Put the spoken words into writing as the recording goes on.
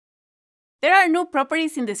There are new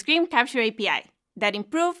properties in the Screen Capture API that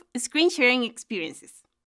improve screen sharing experiences.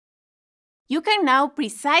 You can now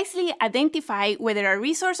precisely identify whether a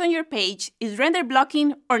resource on your page is render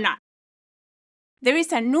blocking or not. There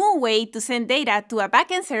is a new way to send data to a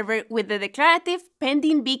backend server with the declarative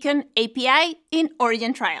PendingBeacon API in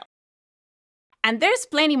Origin Trial. And there's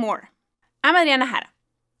plenty more. I'm Adriana Jara.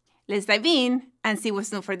 Let's dive in and see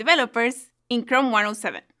what's new for developers in Chrome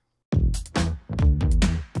 107.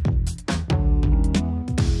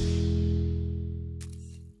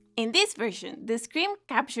 In this version, the Screen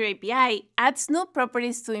Capture API adds new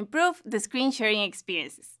properties to improve the screen sharing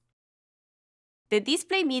experiences. The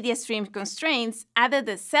display media stream constraints added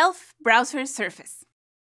the self-browser surface.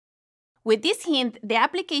 With this hint, the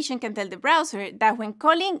application can tell the browser that when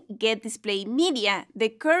calling getDisplayMedia, the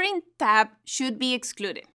current tab should be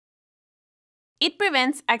excluded. It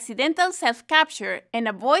prevents accidental self-capture and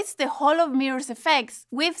avoids the Hall of Mirrors effects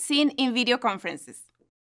we've seen in video conferences.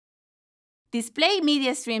 Display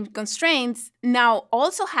media stream constraints now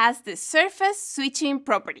also has the surface switching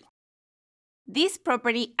property. This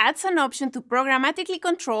property adds an option to programmatically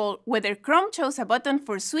control whether Chrome shows a button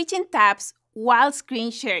for switching tabs while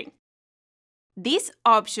screen sharing. These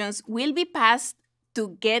options will be passed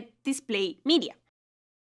to getDisplayMedia.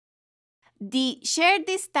 The Share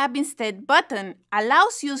this tab instead button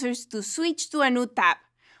allows users to switch to a new tab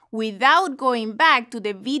without going back to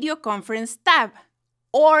the video conference tab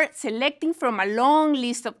or selecting from a long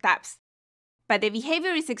list of tabs. But the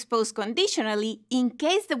behavior is exposed conditionally in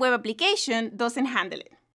case the web application doesn't handle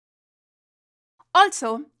it.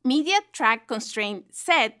 Also, Media Track Constraint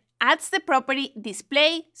Set adds the property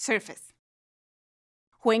Display Surface.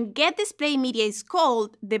 When getDisplayMedia is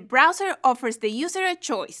called, the browser offers the user a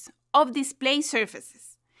choice of display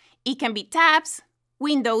surfaces. It can be tabs,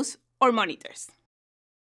 windows, or monitors.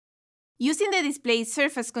 Using the display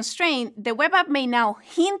surface constraint, the web app may now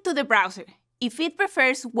hint to the browser if it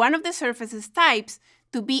prefers one of the surfaces types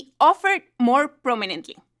to be offered more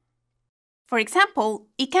prominently. For example,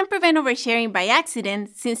 it can prevent oversharing by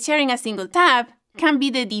accident since sharing a single tab can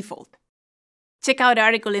be the default. Check out the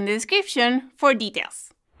article in the description for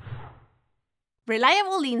details.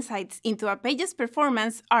 Reliable insights into a page's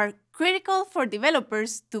performance are critical for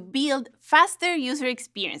developers to build faster user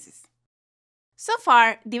experiences. So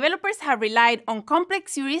far, developers have relied on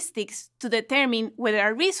complex heuristics to determine whether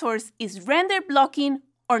a resource is render blocking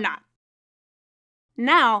or not.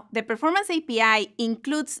 Now, the Performance API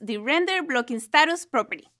includes the render blocking status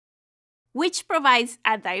property, which provides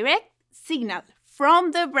a direct signal from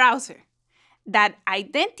the browser that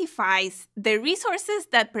identifies the resources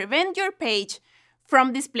that prevent your page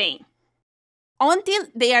from displaying until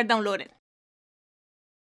they are downloaded.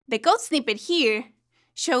 The code snippet here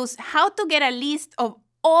shows how to get a list of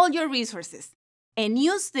all your resources and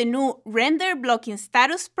use the new render blocking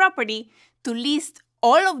status property to list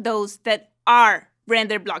all of those that are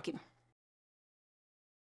render blocking.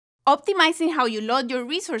 Optimizing how you load your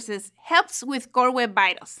resources helps with core web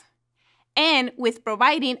vitals and with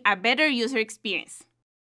providing a better user experience.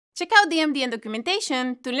 Check out the MDN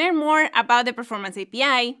documentation to learn more about the Performance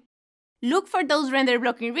API, look for those render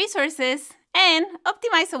blocking resources, and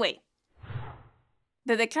optimize away.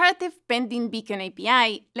 The declarative PendingBeacon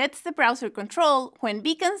API lets the browser control when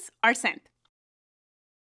beacons are sent.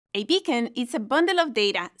 A beacon is a bundle of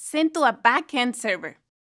data sent to a backend server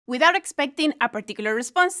without expecting a particular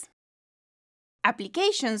response.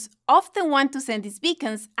 Applications often want to send these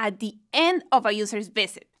beacons at the end of a user's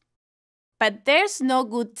visit, but there's no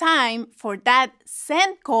good time for that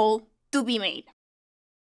send call to be made.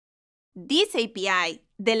 This API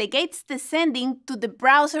delegates the sending to the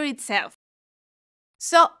browser itself,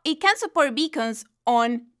 so it can support beacons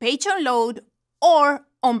on page unload or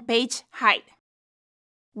on page hide,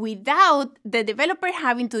 without the developer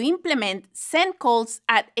having to implement send calls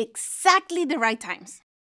at exactly the right times.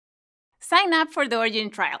 Sign up for the Origin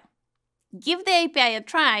trial. Give the API a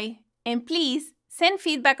try, and please send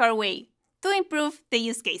feedback our way to improve the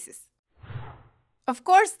use cases. Of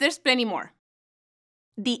course, there's plenty more.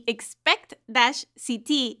 The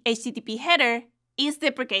expect-CT HTTP header is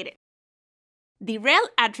deprecated. The rel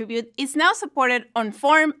attribute is now supported on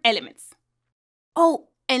form elements. Oh,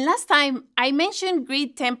 and last time I mentioned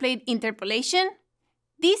grid template interpolation.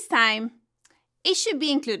 This time, it should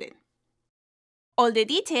be included. All the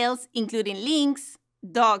details, including links,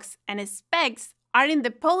 docs, and specs, are in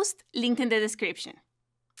the post linked in the description.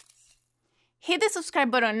 Hit the subscribe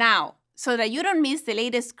button now so that you don't miss the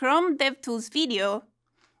latest Chrome DevTools video,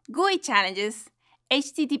 GUI challenges,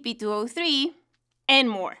 HTTP 203, and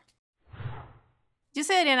more. Yo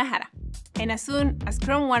soy Adriana Jara, and as soon as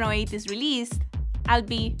Chrome 108 is released, I'll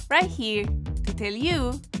be right here to tell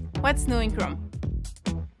you what's new in Chrome.